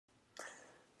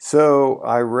So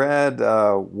I read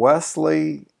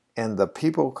Wesley and the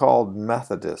People Called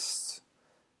Methodists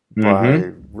Mm-hmm.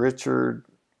 by Richard,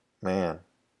 man,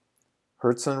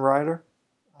 Heitzenrater,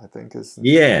 I think is.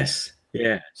 Yes.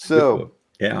 Yeah. It's a good So book.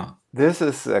 Yeah. this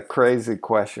is a crazy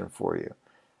question for you.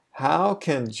 How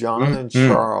can John and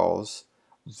Mm-hmm. Charles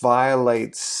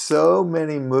violate so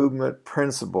many movement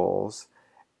principles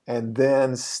and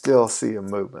then still see a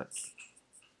movement?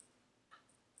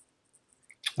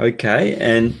 Okay.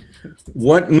 And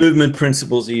what movement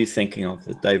principles are you thinking of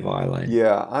that they violate?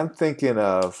 Yeah, I'm thinking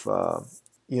of,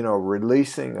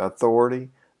 releasing authority.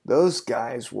 Those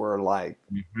guys were like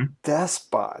Mm-hmm.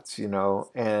 despots,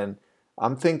 and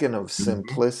I'm thinking of Mm-hmm.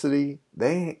 simplicity.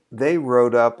 They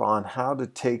wrote up on how to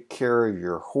take care of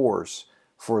your horse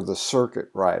for the circuit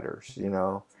riders.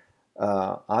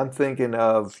 I'm thinking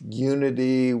of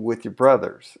unity with your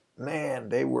brothers. Man,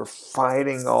 they were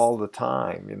fighting all the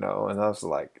time, and I was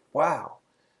like, wow,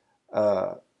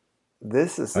 uh,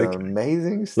 this is an Okay.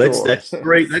 amazing Let's story. that's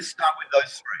three. Let's start with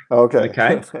those three. Okay.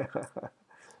 Okay.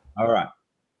 All right.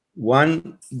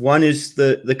 One is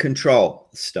the control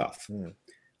stuff. Hmm.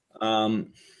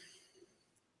 Um,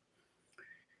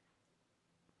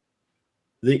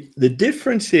 the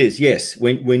difference is, yes,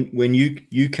 when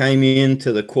you came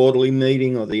into the quarterly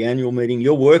meeting or the annual meeting,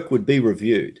 your work would be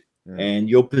reviewed Hmm. and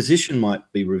your position might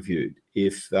be reviewed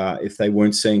if they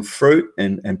weren't seeing fruit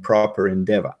and proper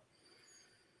endeavor.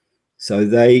 So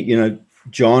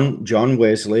John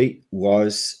Wesley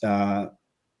was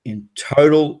in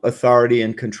total authority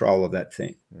and control of that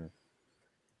thing. Hmm.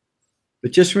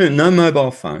 But just remember, no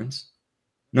mobile phones,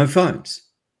 no phones,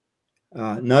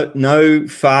 no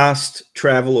fast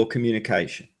travel or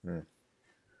communication. Hmm.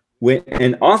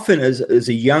 And often as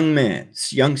a young man,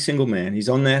 young single man, he's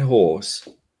on that horse,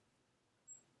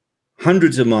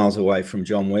 hundreds of miles away from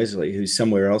John Wesley, who's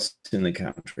somewhere else in the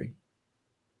country.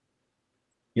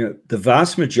 The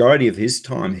vast majority of his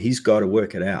time, he's got to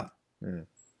work it out. Hmm.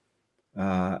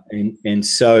 And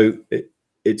so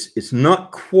it's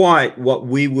not quite what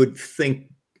we would think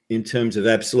in terms of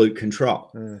absolute control.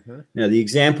 Mm-hmm. Now, the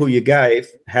example you gave,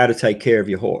 how to take care of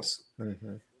your horse.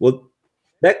 Mm-hmm. Well,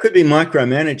 that could be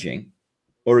micromanaging,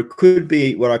 or it could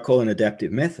be what I call an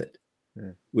adaptive method,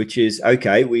 which is,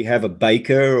 okay, we have a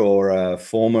baker or a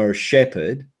former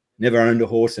shepherd, never owned a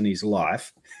horse in his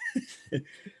life.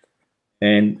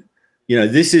 And,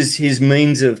 this is his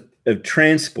means of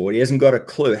transport. He hasn't got a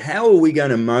clue. How are we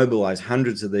going to mobilize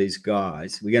hundreds of these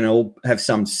guys? We're going to all have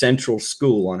some central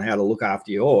school on how to look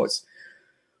after your horse,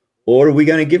 or are we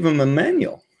going to give them a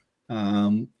manual?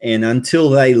 And until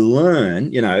they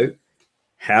learn,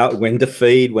 when to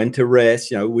feed, when to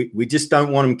rest, we just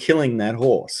don't want them killing that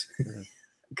horse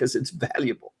because it's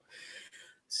valuable.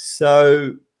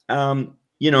 So,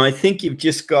 I think you've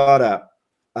just got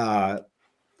to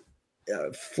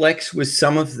flex with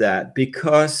some of that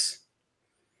because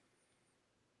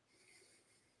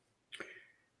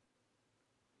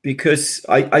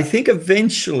I think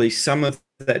eventually some of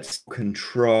that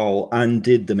control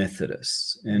undid the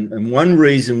Methodists. And one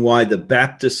reason why the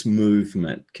Baptist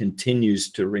movement continues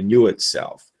to renew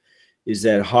itself is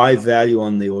that high value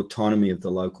on the autonomy of the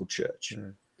local church.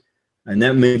 And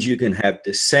that means you can have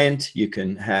dissent, you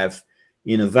can have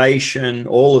innovation,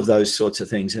 all of those sorts of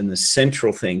things. And the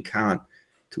central thing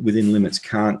within limits,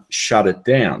 can't shut it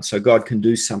down. So God can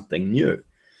do something new.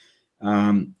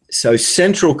 So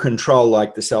central control,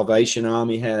 like the Salvation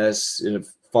Army has,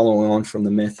 following on from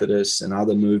the Methodists and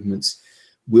other movements,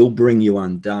 will bring you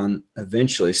undone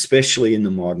eventually, especially in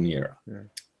the modern era.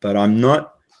 But I'm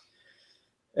not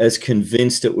as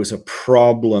convinced it was a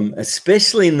problem,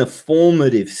 especially in the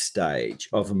formative stage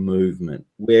of a movement,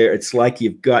 where it's like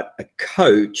you've got a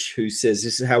coach who says,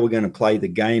 this is how we're going to play the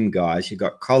game, guys. You've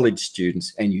got college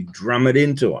students and you drum it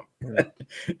into them.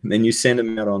 And then you send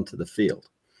them out onto the field.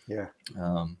 Yeah.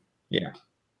 Yeah.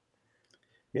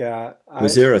 Yeah.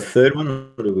 Was there a third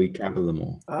one, or did we cover them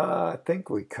all? I think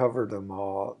we covered them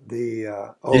all.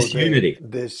 Disunity.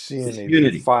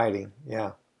 Disunity, fighting.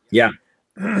 Yeah. Yeah.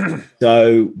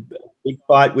 So big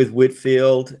fight with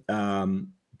Whitfield,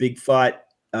 big fight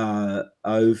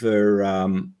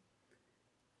over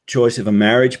choice of a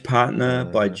marriage partner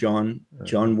by John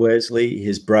Wesley.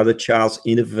 His brother Charles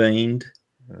intervened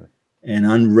and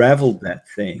unraveled that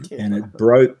thing, and it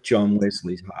broke John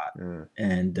Wesley's heart.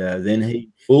 And then he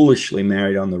foolishly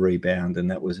married on the rebound,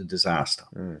 and that was a disaster.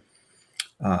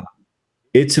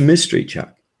 It's a mystery,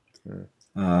 Chuck.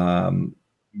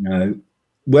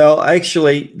 Well,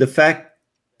 actually, the fact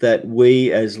that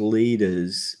we as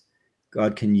leaders,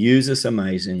 God can use us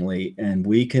amazingly, and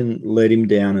we can let him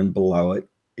down and blow it,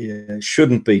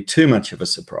 shouldn't be too much of a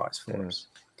surprise for us.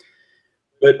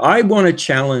 But I want to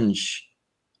challenge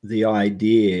the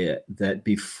idea that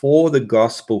before the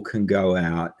gospel can go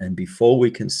out and before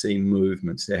we can see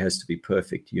movements, there has to be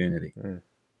perfect unity. Mm.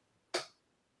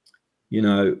 You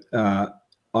know,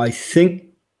 I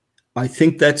think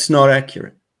that's not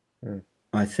accurate. Mm.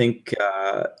 I think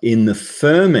in the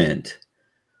ferment,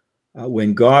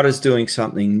 when God is doing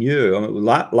something new, I mean,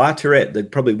 La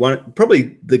Tourette,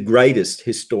 probably the greatest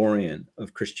historian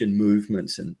of Christian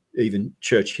movements and even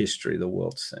church history the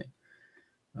world's seen.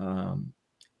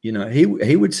 You know,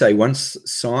 he would say one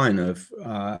sign of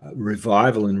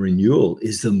revival and renewal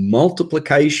is the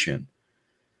multiplication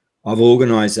of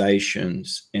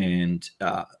organizations and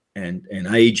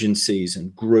agencies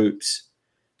and groups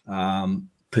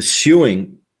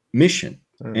pursuing mission,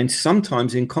 and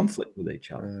sometimes in conflict with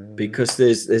each other, because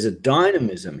there's a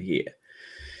dynamism here.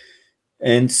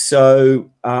 And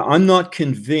so I'm not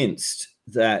convinced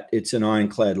that it's an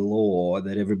ironclad law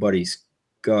that everybody's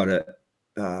got to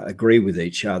agree with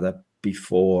each other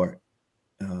before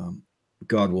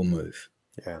God will move.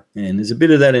 Yeah. And there's a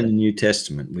bit of that in the New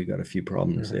Testament. We got a few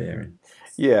problems there.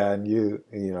 Yeah, and you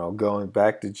know, going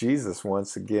back to Jesus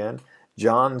once again,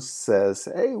 John says,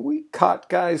 "Hey, we caught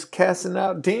guys casting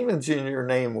out demons in your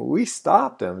name. We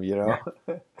stopped them, you know."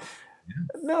 Yeah.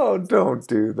 No, don't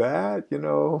do that. You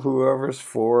know, whoever's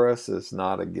for us is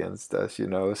not against us, you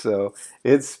know. So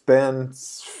it's been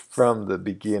from the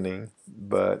beginning,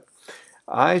 but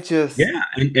I just... Yeah,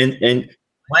 and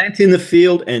plant in the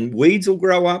field, and weeds will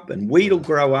grow up, and wheat will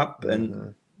grow up,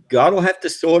 and God will have to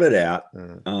sort it out.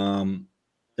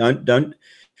 Don't.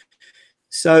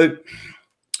 So,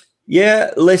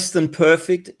 yeah, less than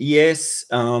perfect. Yes,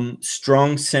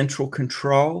 strong central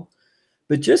control,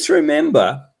 but just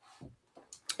remember,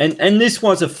 and this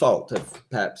was a fault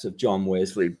perhaps of John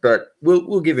Wesley, but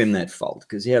we'll give him that fault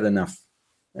because he had enough,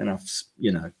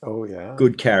 you know,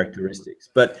 good characteristics.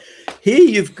 But here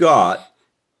you've got,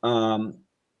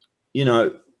 you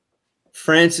know,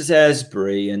 Francis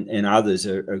Asbury and others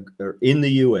are in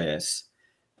the US,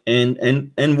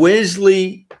 and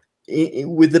Wesley,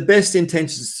 with the best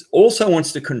intentions, also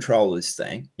wants to control this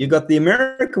thing. You've got the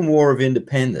American War of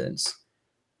Independence.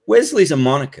 Wesley's a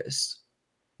monarchist.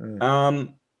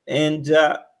 And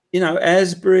you know,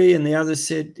 Asbury and the others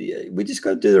said, we just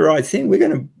got to do the right thing. We're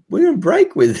going to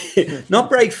break with it, not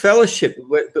break fellowship,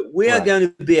 but we are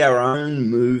going to be our own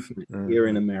movement here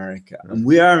in America, and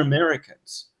we are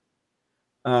Americans.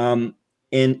 And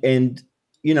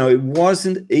you know, it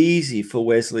wasn't easy for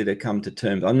Wesley to come to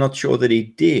terms. I'm not sure that he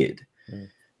did,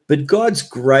 but God's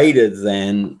greater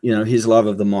than, you know, his love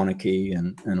of the monarchy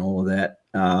and all of that.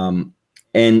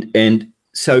 And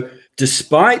so,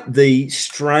 despite the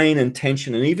strain and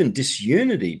tension and even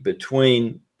disunity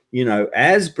between, you know,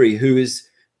 Asbury, who is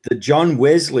the John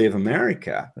Wesley of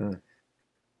America,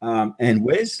 and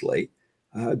Wesley,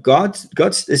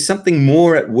 there's something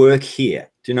more at work here.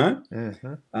 Do you know?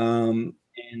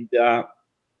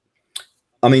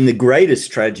 I mean, the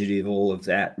greatest tragedy of all of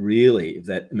that, really, of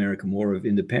that American War of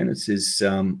Independence, is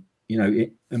you know,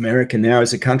 America now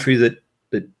is a country that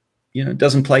you know,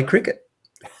 doesn't play cricket.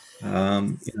 You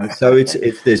know, so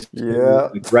there's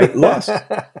a great loss.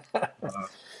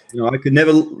 You know, I could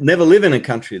never live in a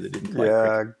country that didn't play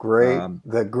cricket.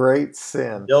 The great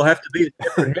sin. There'll have to be a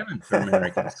separate heaven for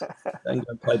Americans. They can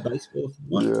go play baseball if they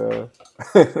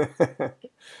want.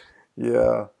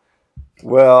 Yeah.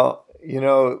 Well, you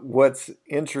know, what's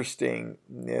interesting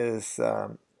is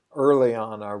early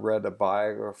on I read a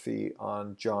biography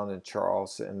on John and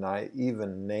Charles, and I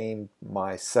even named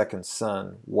my second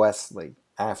son Wesley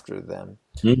after them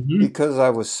because I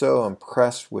was so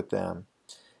impressed with them.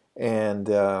 And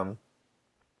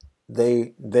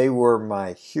they were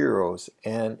my heroes.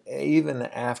 And even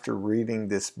after reading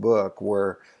this book,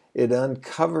 where it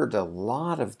uncovered a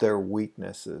lot of their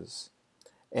weaknesses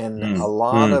and a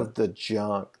lot of the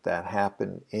junk that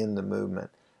happened in the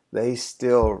movement, they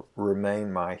still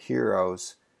remain my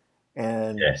heroes,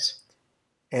 and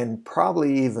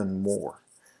probably even more,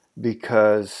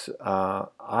 because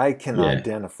I can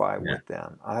identify with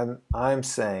them. I'm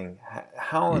saying,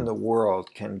 how in the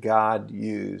world can God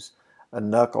use a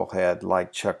knucklehead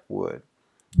like Chuck Wood?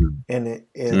 And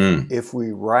if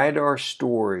we write our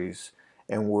stories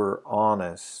and we're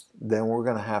honest, then we're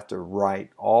going to have to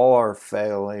write all our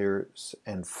failures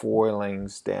and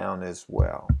foilings down as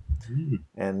well.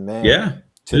 And man,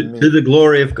 to the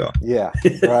glory of God. Yeah,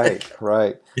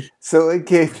 right. So it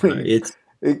gave me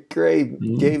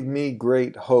gave me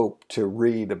great hope to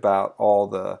read about all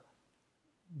the,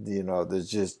 you know, the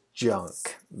just junk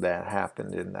that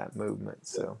happened in that movement.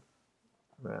 So,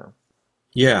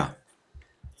 yeah.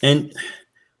 And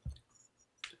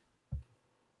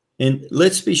And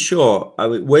let's be sure,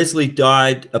 Wesley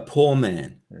died a poor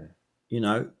man, you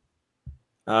know.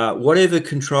 Whatever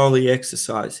control he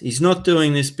exercised, he's not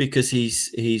doing this because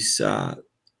he's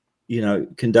you know,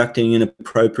 conducting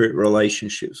inappropriate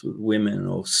relationships with women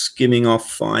or skimming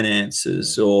off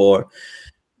finances, or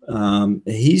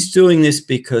he's doing this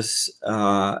because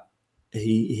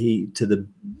he to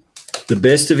the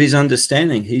best of his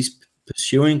understanding, he's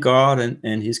pursuing God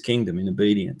and his kingdom in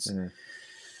obedience.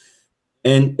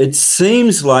 And it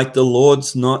seems like the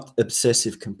Lord's not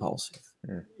obsessive compulsive.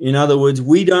 In other words,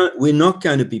 we're not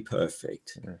going to be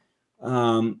perfect.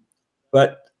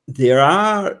 But there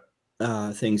are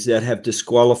things that have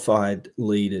disqualified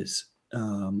leaders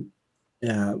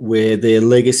where their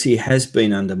legacy has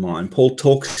been undermined. Paul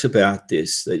talks about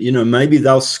this, that, you know, maybe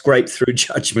they'll scrape through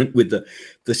judgment with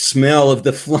the smell of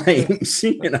the flames.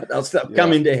 You know, they'll start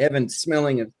come into heaven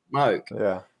smelling of smoke,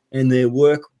 and their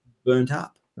work burnt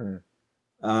up.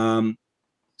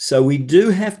 So we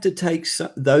do have to take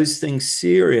those things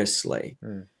seriously.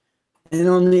 And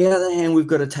on the other hand, we've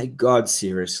got to take God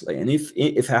seriously. And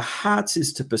if our hearts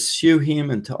is to pursue him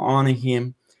and to honor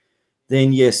him,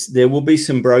 then yes, there will be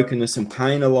some brokenness and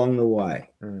pain along the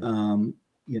way.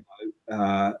 You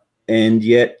know, and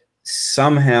yet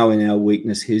somehow in our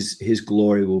weakness, his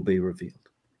glory will be revealed.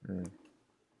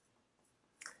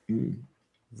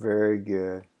 Very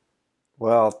good.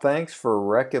 Well, thanks for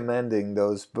recommending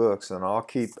those books, and I'll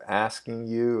keep asking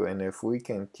you, and if we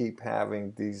can keep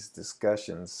having these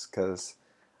discussions, because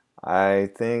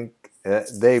I think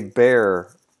they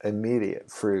bear immediate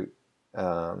fruit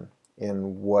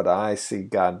in what I see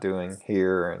God doing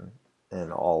here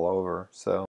and all over. So